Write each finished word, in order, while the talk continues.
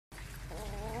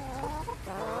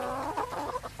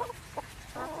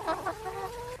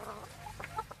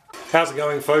How's it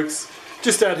going, folks?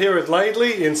 Just out here at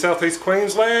Laidley in southeast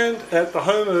Queensland at the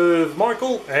home of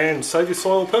Michael and Savour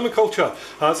Soil Permaculture.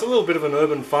 It's a little bit of an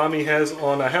urban farm he has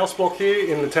on a house block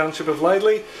here in the township of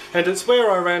Laidley, and it's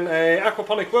where I ran a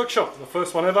aquaponic workshop, the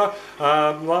first one ever,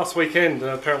 last weekend.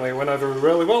 Apparently it went over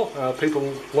really well.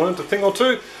 People learned a thing or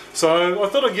two. So I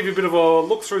thought I'd give you a bit of a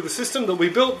look through the system that we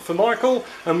built for Michael,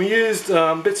 and we used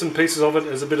bits and pieces of it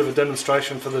as a bit of a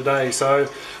demonstration for the day. So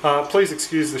please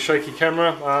excuse the shaky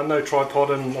camera, no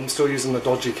tripod, and I'm still using the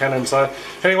dodgy Canon. So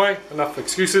anyway, enough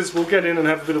excuses. We'll get in and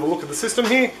have a bit of a look at the system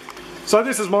here. So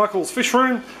this is Michael's fish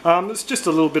room. It's just a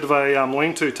little bit of a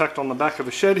lean-to tacked on the back of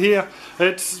a shed here.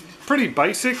 It's pretty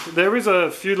basic. There is a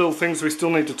few little things we still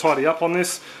need to tidy up on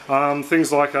this.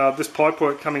 Things like this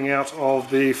pipework coming out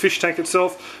of the fish tank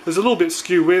itself. There's a little bit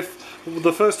skew width.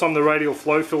 The first time the radial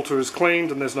flow filter is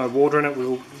cleaned and there's no water in it,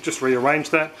 we'll just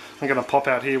rearrange that. I'm going to pop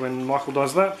out here when Michael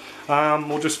does that.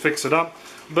 We'll just fix it up.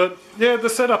 But yeah, the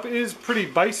setup is pretty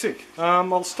basic.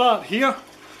 I'll start here.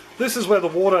 This is where the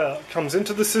water comes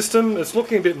into the system. It's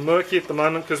looking a bit murky at the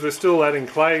moment because we're still adding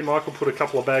clay. Michael put a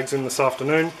couple of bags in this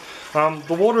afternoon.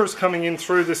 The water is coming in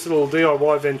through this little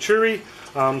DIY Venturi.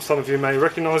 Some of you may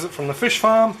recognise it from the fish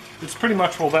farm. It's pretty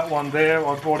much all that one there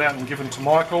I brought out and given to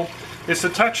Michael. It's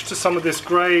attached to some of this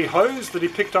grey hose that he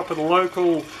picked up at a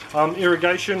local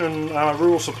irrigation and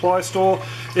rural supply store.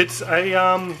 It's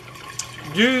a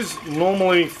used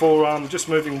normally for just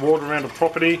moving water around a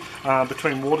property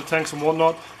between water tanks and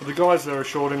whatnot. But the guys there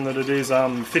assured him that it is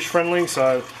fish friendly,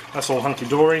 so that's all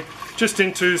hunky-dory. Just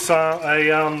into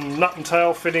a nut and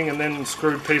tail fitting and then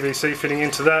screwed PVC fitting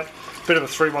into that. Bit of a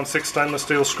 316 stainless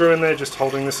steel screw in there, just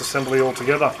holding this assembly all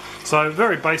together. So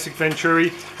very basic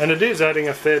Venturi, and it is adding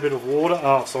a fair bit of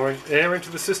air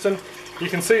into the system. You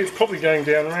can see it's probably going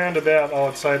down around about,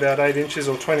 I'd say about 8 inches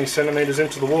or 20 centimetres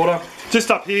into the water.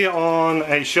 Just up here on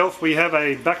a shelf we have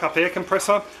a backup air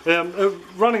compressor.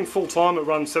 Running full time it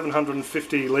runs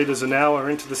 750 litres an hour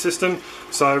into the system,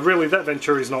 so really that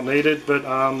Venturi is not needed, but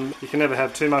you can never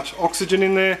have too much oxygen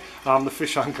in there. The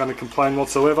fish aren't going to complain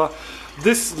whatsoever.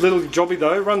 This little jobby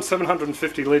though runs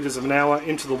 750 litres an hour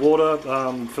into the water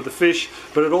for the fish,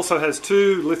 but it also has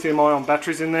 2 lithium-ion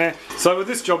batteries in there. So with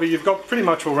this jobby you've got pretty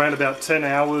much around about 10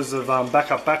 hours of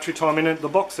backup battery time in it. The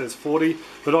box says 40,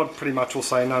 but I'd pretty much will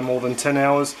say no more than 10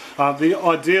 hours.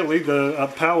 Ideally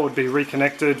the power would be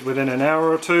reconnected within an hour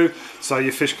or two, so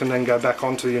your fish can then go back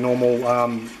onto your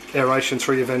normal aeration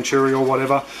through your Venturi or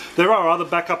whatever. There are other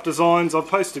backup designs. I've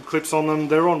posted clips on them.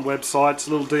 They're on websites,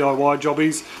 little DIY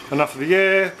jobbies. Enough of the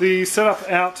air. The setup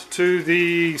out to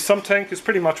the sump tank is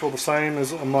pretty much all the same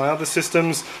as on my other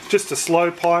systems. Just a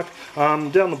slow pipe.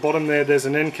 Down the bottom there's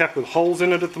an end cap with holes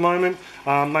in it at the moment,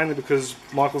 mainly because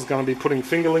Michael's going to be putting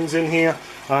fingerlings in here,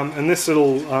 and this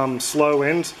little slow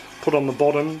end put on the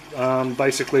bottom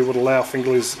basically would allow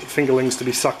fingerlings to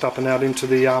be sucked up and out into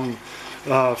the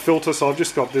filter. So I've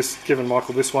just got this, given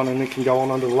Michael this one, and it can go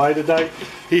on under the later date.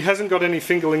 He hasn't got any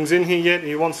fingerlings in here yet.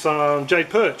 He wants Jade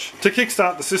Perch. To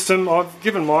kickstart the system I've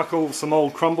given Michael some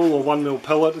old crumble or 1mm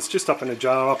pellet. It's just up in a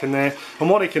jar up in there, and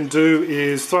what he can do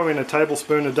is throw in a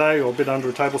tablespoon a day or a bit under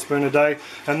a tablespoon a day,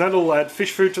 and that'll add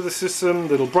fish food to the system.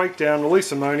 That'll break down,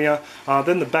 release ammonia,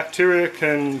 then the bacteria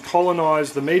can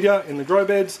colonise the media in the grow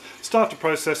beds, start to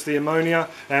process the ammonia,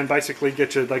 and basically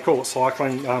get you, they call it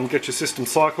cycling, get your system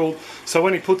cycled. So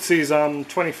when he puts his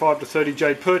 25 to 30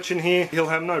 Jade Perch in here, he'll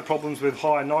have no problems with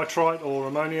high nitrite or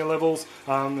ammonia levels,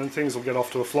 and things will get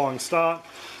off to a flying start.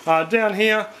 Down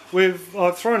here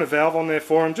I've thrown a valve on there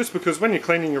for him, just because when you're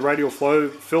cleaning your radial flow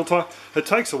filter it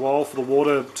takes a while for the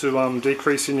water to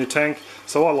decrease in your tank,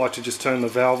 so I like to just turn the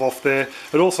valve off there.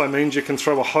 It also means you can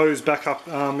throw a hose back up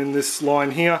in this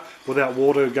line here without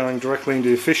water going directly into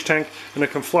your fish tank, and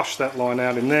it can flush that line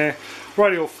out in there.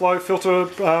 Radial flow filter,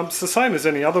 it's the same as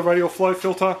any other radial flow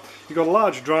filter. You've got a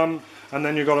large drum and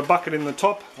then you've got a bucket in the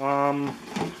top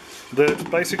that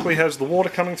basically has the water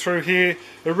coming through here.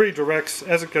 It redirects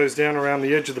as it goes down around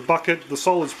the edge of the bucket. The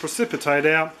solids precipitate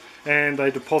out and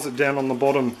they deposit down on the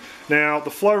bottom. Now the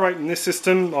flow rate in this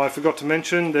system, I forgot to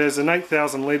mention, there's an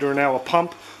 8,000 litre an hour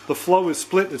pump. The flow is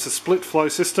split, it's a split flow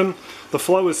system. The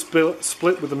flow is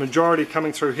split with the majority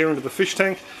coming through here into the fish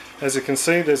tank. As you can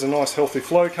see there's a nice healthy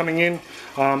flow coming in,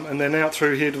 and then out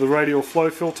through here to the radial flow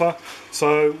filter.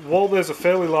 So while there's a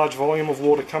fairly large volume of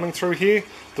water coming through here,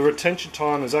 the retention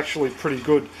time is actually pretty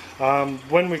good.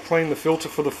 When we clean the filter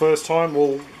for the first time,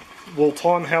 we'll we'll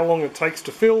time how long it takes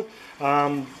to fill,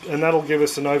 and that'll give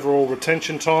us an overall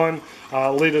retention time,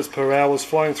 litres per hour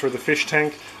flowing through the fish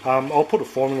tank. I'll put a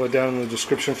formula down in the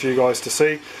description for you guys to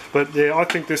see, but yeah, I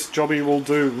think this jobby will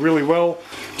do really well.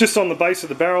 Just on the base of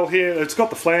the barrel here, it's got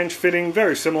the flange fitting,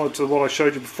 very similar to what I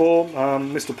showed you before.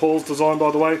 Mr. Paul's design,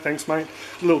 by the way, thanks mate.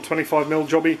 A little 25mm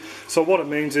jobby. So what it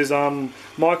means is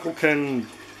Michael can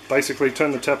basically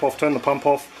turn the tap off, turn the pump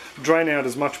off, drain out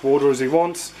as much water as he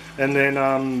wants, and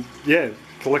then yeah,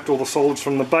 collect all the solids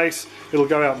from the base. It'll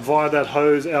go out via that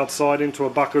hose outside into a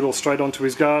bucket or straight onto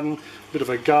his garden. Bit of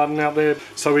a garden out there,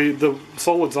 so the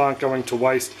solids aren't going to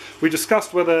waste. We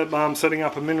discussed whether setting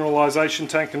up a mineralisation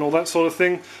tank and all that sort of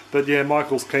thing, but yeah,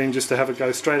 Michael's keen just to have it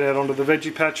go straight out onto the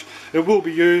veggie patch. It will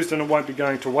be used and it won't be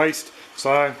going to waste.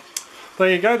 So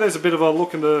there you go, there's a bit of a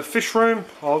look in the fish room.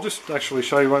 I'll just actually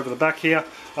show you over the back here.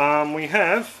 We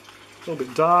have, a little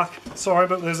bit dark, sorry,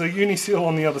 but there's a uniseal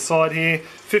on the other side here,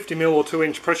 50mm or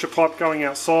 2-inch pressure pipe going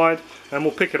outside, and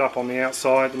we'll pick it up on the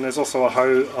outside, and there's also a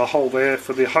hole there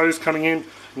for the hose coming in,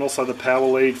 and also the power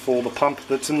lead for the pump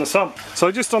that's in the sump.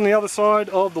 So just on the other side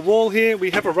of the wall here,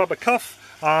 we have a rubber cuff.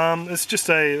 It's just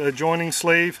a joining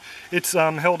sleeve. It's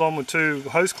held on with 2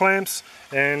 hose clamps,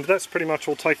 and that's pretty much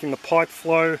all taking the pipe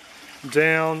flow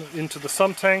down into the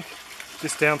sump tank,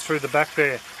 just down through the back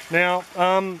there. Now,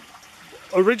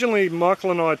 originally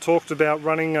Michael and I talked about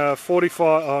running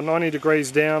 90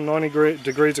 degrees down, 90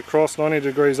 degrees across, 90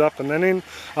 degrees up and then in.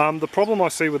 The problem I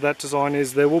see with that design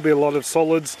is there will be a lot of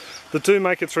solids that do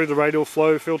make it through the radial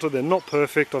flow filter. They're not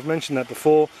perfect, I've mentioned that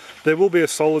before. There will be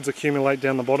solids accumulate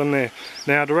down the bottom there.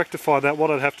 Now to rectify that, what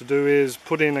I'd have to do is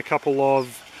put in a couple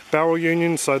of barrel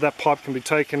unions so that pipe can be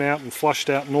taken out and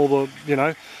flushed out and all the, you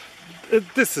know,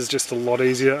 this is just a lot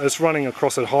easier. It's running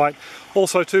across at height.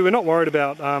 Also too, we're not worried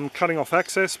about cutting off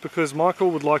access because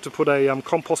Michael would like to put a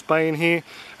compost bay in here,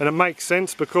 and it makes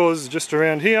sense because just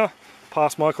around here,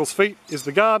 past Michael's feet, is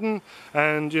the garden,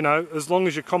 and you know, as long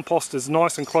as your compost is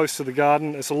nice and close to the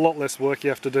garden, it's a lot less work you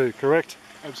have to do, correct?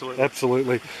 Absolutely.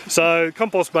 Absolutely. So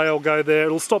compost bay will go there.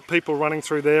 It'll stop people running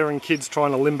through there and kids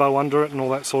trying to limbo under it and all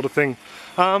that sort of thing.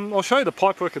 I'll show you the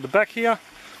pipework at the back here.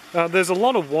 There's a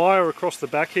lot of wire across the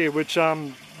back here which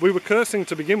we were cursing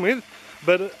to begin with,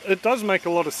 but it does make a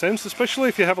lot of sense, especially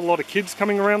if you have a lot of kids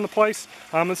coming around the place.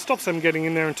 It stops them getting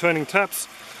in there and turning taps.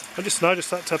 I just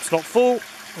noticed that tap's not full.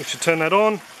 We should turn that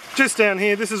on. Just down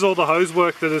here, this is all the hose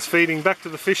work that is feeding back to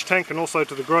the fish tank and also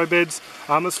to the grow beds.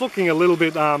 It's looking a little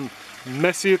bit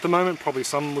messy at the moment. Probably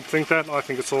some would think that. I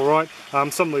think it's all right.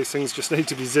 Some of these things just need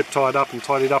to be zip tied up and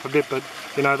tidied up a bit, but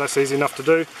you know, that's easy enough to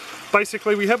do.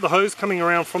 Basically, we have the hose coming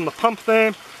around from the pump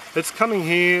there. It's coming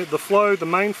here, the flow, the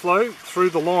main flow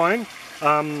through the line.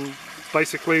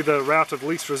 Basically, the route of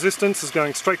least resistance is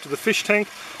going straight to the fish tank.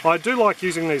 I do like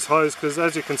using these hoses because,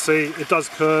 as you can see, it does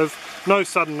curve. No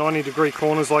sudden 90-degree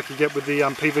corners like you get with the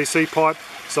PVC pipe.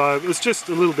 So it's just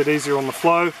a little bit easier on the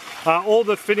flow. All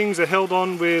the fittings are held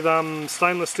on with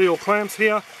stainless steel clamps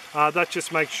here. That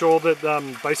just makes sure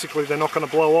that basically they're not going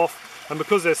to blow off. And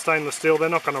because they're stainless steel, they're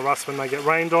not going to rust when they get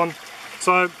rained on.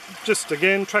 So just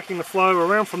again, tracking the flow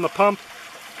around from the pump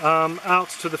out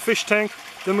to the fish tank.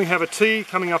 Then we have a T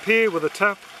coming up here with a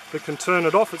tap that can turn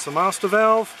it off. It's a master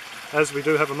valve, as we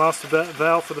do have a master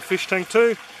valve for the fish tank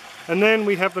too. And then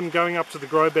we have them going up to the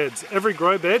grow beds. Every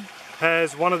grow bed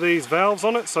has one of these valves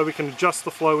on it, so we can adjust the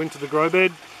flow into the grow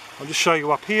bed. I'll just show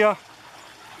you up here.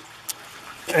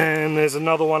 And there's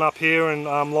another one up here, and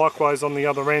likewise on the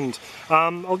other end.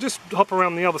 I'll just hop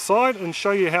around the other side and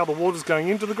show you how the water's going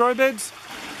into the grow beds.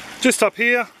 Just up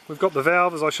here, we've got the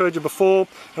valve as I showed you before,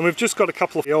 and we've just got a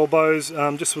couple of elbows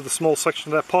just with a small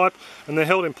section of that pipe, and they're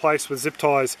held in place with zip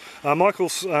ties.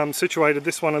 Michael's situated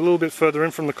this one a little bit further in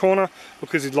from the corner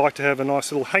because he'd like to have a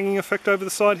nice little hanging effect over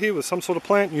the side here with some sort of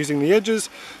plant using the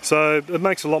edges, so it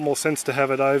makes a lot more sense to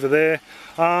have it over there.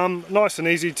 Nice and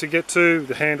easy to get to,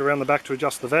 the hand around the back to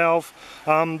adjust the valve.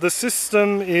 The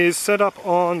system is set up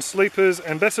on sleepers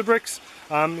and Besser bricks.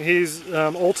 He's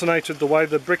alternated the way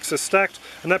the bricks are stacked,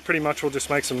 and that pretty much will just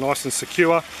make them nice and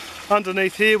secure.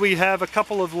 Underneath here we have a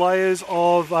couple of layers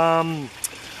of,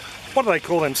 what do they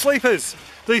call them? Sleepers.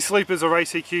 These sleepers are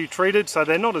ACQ treated, so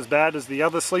they're not as bad as the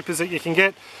other sleepers that you can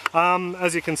get.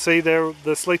 As you can see, the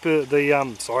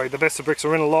Besser bricks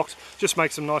are interlocked, just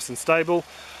makes them nice and stable.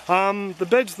 The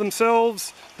beds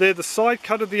themselves, they're the side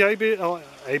cut of the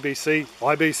IBC.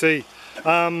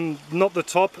 Not the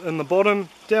top and the bottom,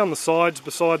 down the sides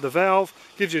beside the valve.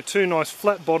 Gives you 2 nice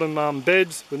flat bottom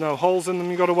beds with no holes in them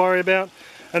you've got to worry about.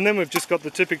 And then we've just got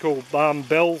the typical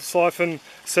bell siphon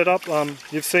setup.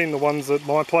 You've seen the ones at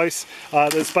my place.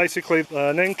 There's basically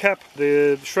an end cap,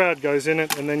 the shroud goes in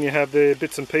it, and then you have the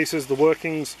bits and pieces, the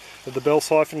workings of the bell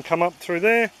siphon come up through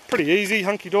there. Pretty easy,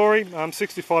 hunky-dory,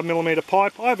 65mm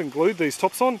pipe. I haven't glued these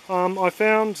tops on. I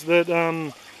found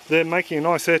that they're making a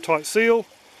nice airtight seal.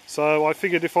 So I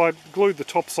figured if I glued the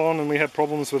tops on and we had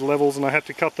problems with levels and I had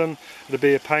to cut them, it'd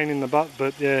be a pain in the butt.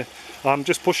 But yeah,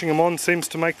 just pushing them on seems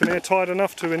to make them airtight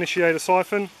enough to initiate a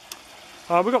siphon.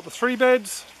 We've got the 3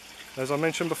 beds, as I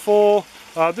mentioned before.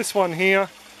 This one here,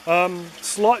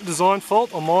 slight design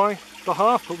fault on my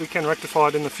behalf, but we can rectify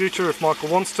it in the future if Michael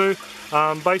wants to.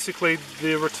 Basically,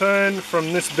 the return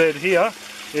from this bed here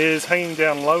is hanging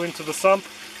down low into the sump.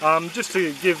 Just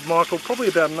to give Michael probably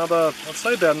about another, I'd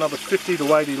say about another 50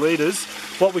 to 80 litres.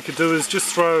 What we could do is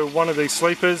just throw one of these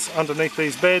sleepers underneath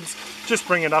these beds, just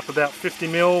bring it up about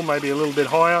 50mm, maybe a little bit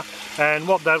higher, and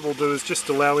what that will do is just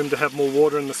allow him to have more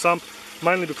water in the sump,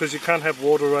 mainly because you can't have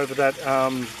water over that,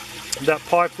 that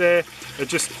pipe there. It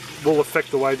just will affect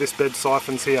the way this bed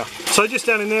siphons here. So just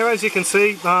down in there, as you can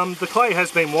see, the clay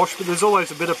has been washed, but there's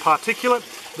always a bit of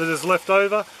particulate that is left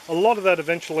over. A lot of that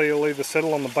eventually will either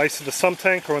settle on the base of the sump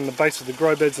tank or on the base of the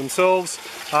grow beds themselves.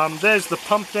 There's the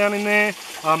pump down in there.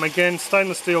 Again,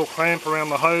 stainless steel clamp around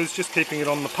the hose, just keeping it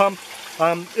on the pump.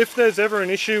 If there's ever an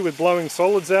issue with blowing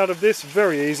solids out of this,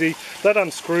 very easy. That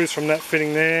unscrews from that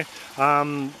fitting there.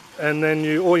 And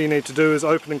then all you need to do is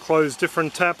open and close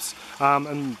different taps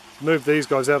and move these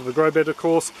guys out of the grow bed, of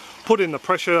course, put in the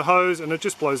pressure hose, and it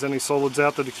just blows any solids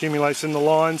out that accumulates in the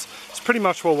lines. It's pretty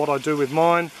much what I do with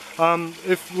mine.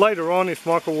 If later on, if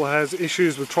Michael has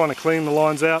issues with trying to clean the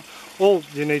lines out, all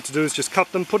you need to do is just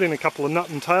cut them, put in a couple of nut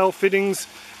and tail fittings,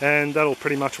 and that'll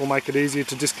pretty much will make it easier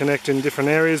to disconnect in different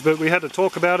areas. But we had to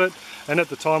talk about it, and at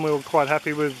the time we were quite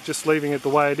happy with just leaving it the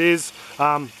way it is.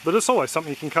 But it's always something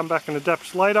you can come back and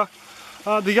adapt later.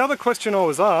 The other question I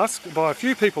was asked by a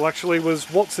few people actually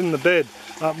was what's in the bed.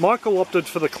 Michael opted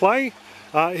for the clay.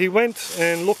 He went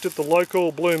and looked at the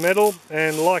local blue metal,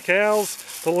 and like ours,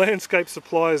 the landscape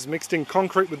suppliers mixed in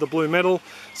concrete with the blue metal,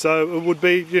 so it would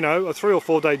be, you know, a 3 or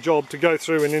 4 day job to go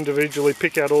through and individually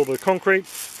pick out all the concrete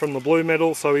from the blue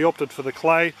metal, so he opted for the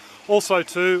clay. Also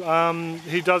too,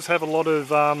 he does have a lot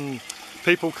of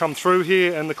people come through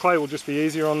here, and the clay will just be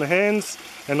easier on the hands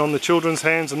and on the children's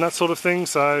hands and that sort of thing,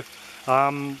 so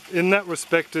in that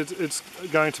respect it's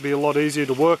going to be a lot easier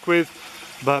to work with.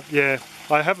 But yeah,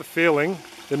 I have a feeling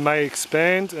it may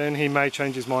expand and he may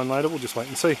change his mind later. We'll just wait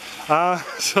and see.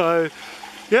 So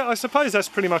yeah, I suppose that's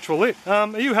pretty much all it.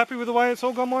 Are you happy with the way it's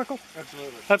all gone, Michael?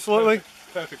 Absolutely. Absolutely?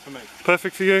 Perfect for me.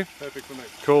 Perfect for you? Perfect for me.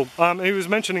 Cool. He was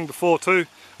mentioning before too,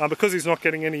 because he's not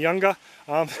getting any younger,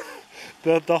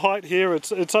 the height here,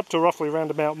 it's up to roughly around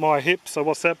about my hip. So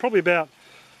what's that? Probably about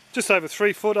just over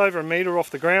 3 foot, over a metre off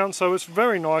the ground, so it's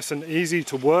very nice and easy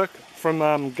to work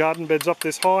from garden beds up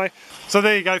this high. So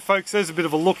there you go folks, there's a bit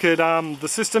of a look at the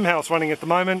system, how it's running at the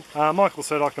moment. Michael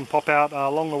said I can pop out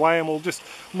along the way and we'll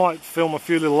might film a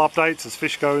few little updates as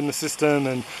fish go in the system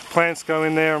and plants go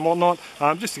in there and whatnot,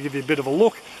 just to give you a bit of a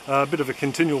look, a bit of a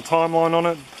continual timeline on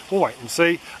it. We'll wait and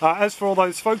see. As for all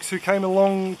those folks who came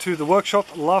along to the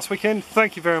workshop last weekend,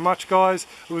 thank you very much guys.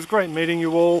 It was great meeting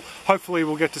you all. Hopefully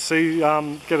we'll get to see,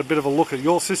 get a bit of a look at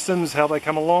your systems, how they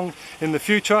come along in the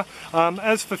future.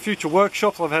 As for future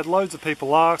workshops, I've had loads of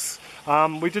people ask.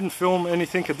 We didn't film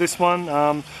anything at this one.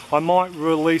 I might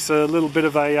release a little bit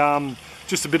of a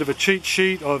just a bit of a cheat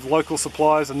sheet of local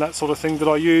supplies and that sort of thing that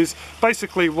I use.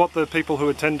 Basically what the people who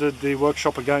attended the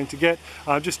workshop are going to get,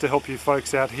 just to help you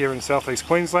folks out here in southeast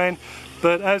Queensland.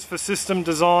 But as for system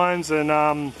designs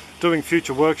and doing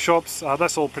future workshops,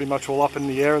 that's all pretty much all up in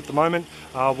the air at the moment.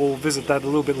 We'll visit that a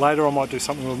little bit later. I might do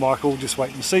something with Michael, just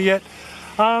wait and see yet.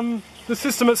 The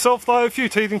system itself though, a few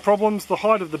teething problems. The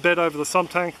height of the bed over the sump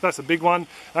tank, that's a big one.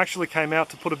 I actually came out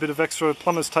to put a bit of extra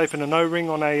plumber's tape and an O-ring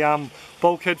on a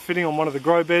bulkhead fitting on one of the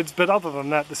grow beds, but other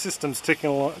than that the system's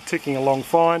ticking along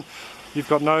fine. You've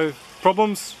got no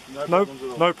problems? No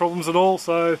problems at all.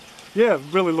 So yeah,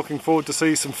 really looking forward to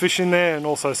see some fish in there and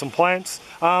also some plants.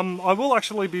 I will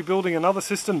actually be building another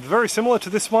system very similar to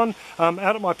this one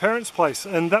out at my parents' place,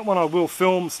 and that one I will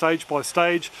film stage by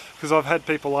stage because I've had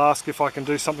people ask if I can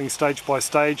do something stage by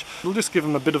stage. It'll just give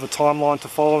them a bit of a timeline to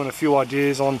follow and a few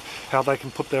ideas on how they can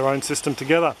put their own system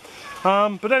together.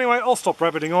 But anyway, I'll stop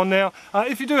rabbiting on now.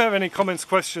 If you do have any comments,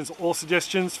 questions or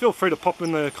suggestions, feel free to pop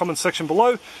in the comments section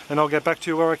below and I'll get back to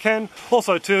you where I can.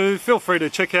 Also too, feel free to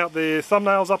check out the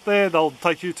thumbnails up there. They'll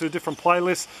take you to different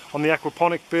playlists on the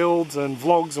aquaponic builds and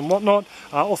vlogs and whatnot.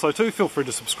 Also too, feel free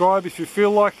to subscribe if you feel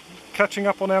like catching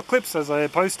up on our clips as they are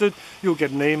posted. You'll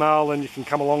get an email and you can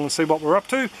come along and see what we're up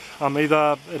to,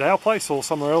 either at our place or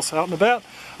somewhere else out and about.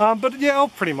 But yeah, I'll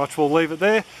pretty much will leave it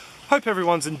there. Hope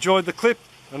everyone's enjoyed the clip.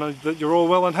 I know that you're all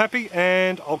well and happy,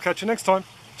 and I'll catch you next time.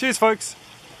 Cheers, folks.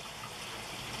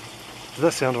 Did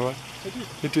that sound alright? It did.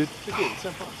 It did? It did. It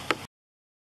sounded fine.